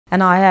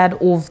And ahead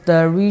of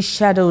the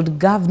rescheduled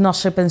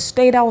governorship and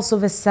State House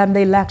of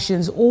Assembly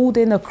elections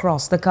holding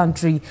across the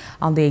country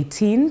on the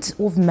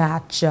 18th of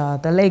March,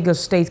 the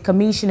Lagos State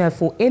Commissioner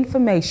for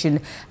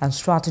Information and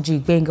Strategy,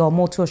 Benga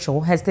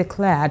Omotosho, has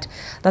declared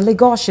that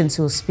Lagosians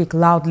will speak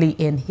loudly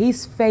in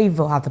his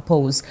favor at the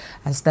polls,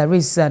 as there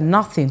is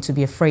nothing to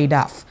be afraid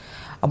of.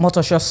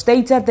 Omotosho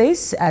stated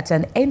this at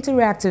an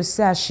interactive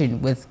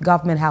session with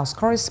Government House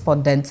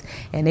correspondents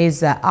in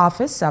his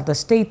office of the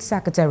State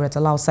Secretariat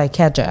alongside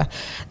Ikeja.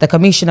 The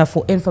Commissioner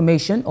for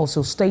Information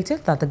also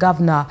stated that the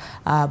Governor,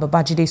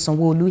 Babajide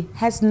Sanwo-Olu,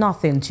 has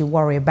nothing to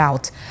worry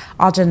about,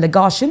 urging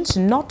Lagosians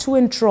not to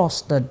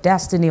entrust the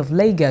destiny of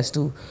Lagos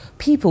to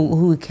people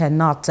who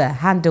cannot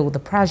handle the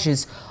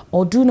pressures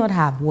or do not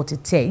have what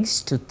it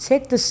takes to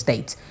take the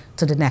state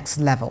to the next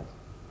level.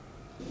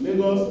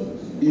 Lagos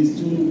is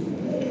too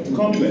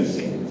complex,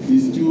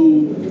 is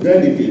too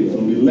delicate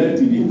to be left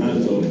in the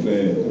hands of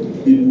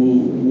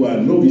people who are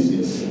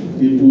novices,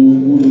 people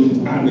who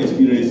don't have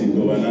experience in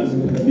governance,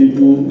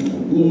 people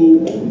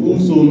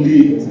whose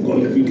only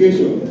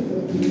qualification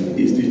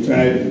is the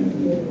tribe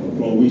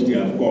from which they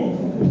have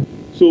come.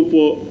 So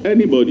for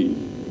anybody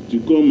to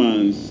come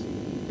and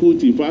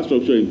put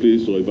infrastructure in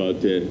place for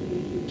about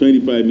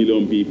 25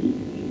 million people,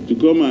 to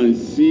come and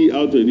see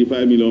how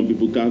 25 million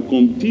people can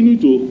continue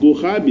to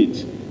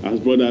cohabit as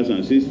brothers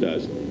and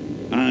sisters,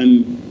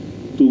 and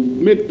to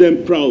make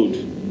them proud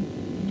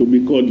to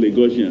be called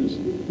Lagosians,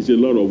 is a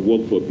lot of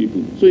work for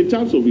people. So in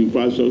terms of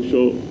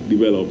infrastructure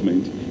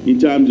development, in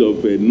terms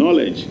of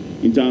knowledge,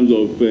 in terms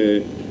of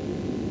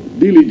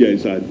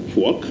diligence at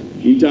work,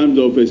 in terms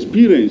of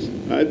experience,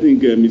 I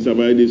think Mr.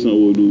 Babajide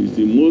Sanwo-Olu is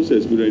the most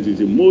experienced, is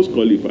the most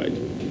qualified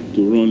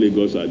to run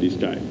Lagos at this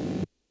time.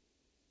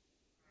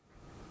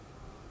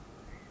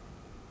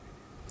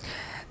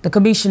 The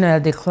Commissioner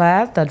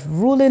declared that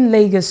ruling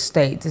Lagos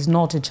State is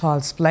not a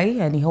child's play,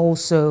 and he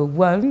also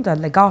warned that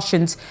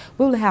Lagosians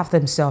will have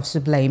themselves to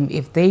blame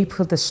if they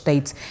put the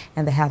state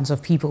in the hands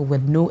of people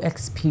with no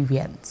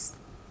experience.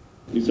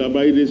 Mr.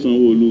 Babajide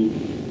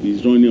Sanwo-Olu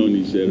is running on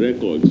his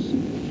records.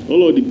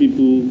 All of the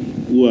people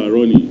who are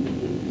running,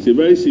 it's a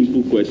very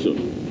simple question.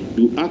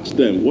 You ask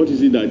them, what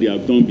is it that they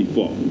have done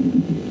before?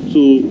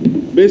 So,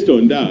 based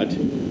on that,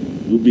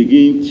 we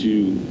begin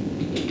to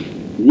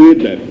weigh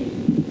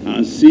them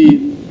and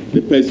see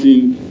the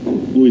person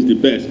who is the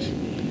best.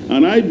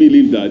 And I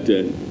believe that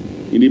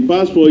in the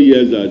past 4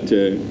 years that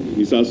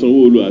Mr.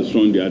 Sanwo-Olu has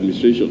run the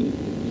administration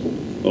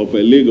of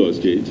Lagos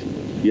State,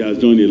 he has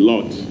done a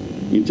lot.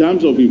 In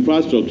terms of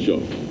infrastructure,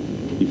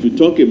 if you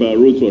talk about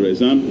roads, for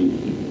example,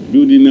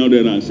 building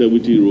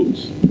 170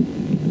 roads.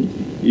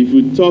 If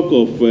we talk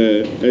of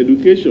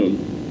education,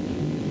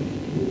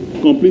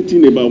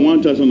 completing about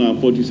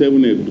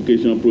 1,047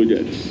 education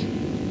projects.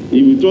 If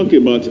we talk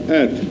about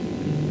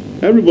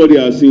health, everybody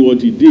has seen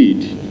what he did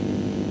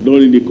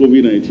during the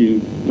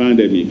COVID-19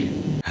 pandemic.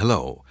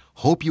 Hello,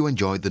 hope you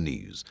enjoyed the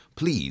news.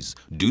 Please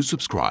do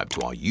subscribe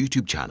to our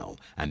YouTube channel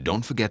and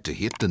don't forget to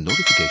hit the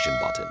notification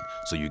button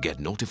so you get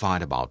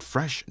notified about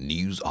fresh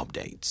news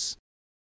updates.